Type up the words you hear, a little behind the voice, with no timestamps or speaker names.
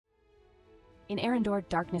In Arendor,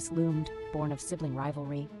 darkness loomed, born of sibling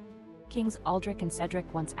rivalry. Kings Aldric and Cedric,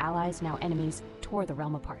 once allies, now enemies, tore the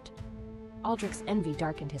realm apart. Aldric's envy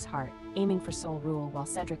darkened his heart, aiming for sole rule while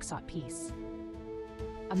Cedric sought peace.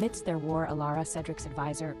 Amidst their war, Alara, Cedric's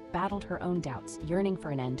advisor, battled her own doubts, yearning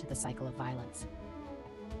for an end to the cycle of violence.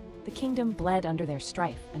 The kingdom bled under their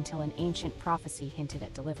strife until an ancient prophecy hinted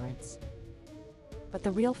at deliverance. But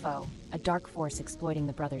the real foe, a dark force exploiting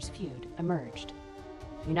the brothers' feud, emerged.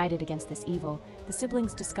 United against this evil, the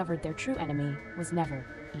siblings discovered their true enemy was never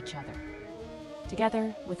each other.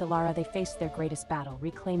 Together, with Alara, they faced their greatest battle,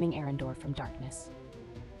 reclaiming Arendor from darkness.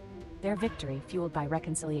 Their victory, fueled by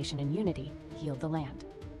reconciliation and unity, healed the land.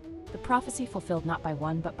 The prophecy, fulfilled not by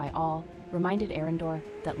one but by all, reminded Arendor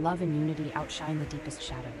that love and unity outshine the deepest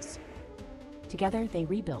shadows. Together, they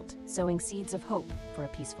rebuilt, sowing seeds of hope for a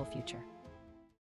peaceful future.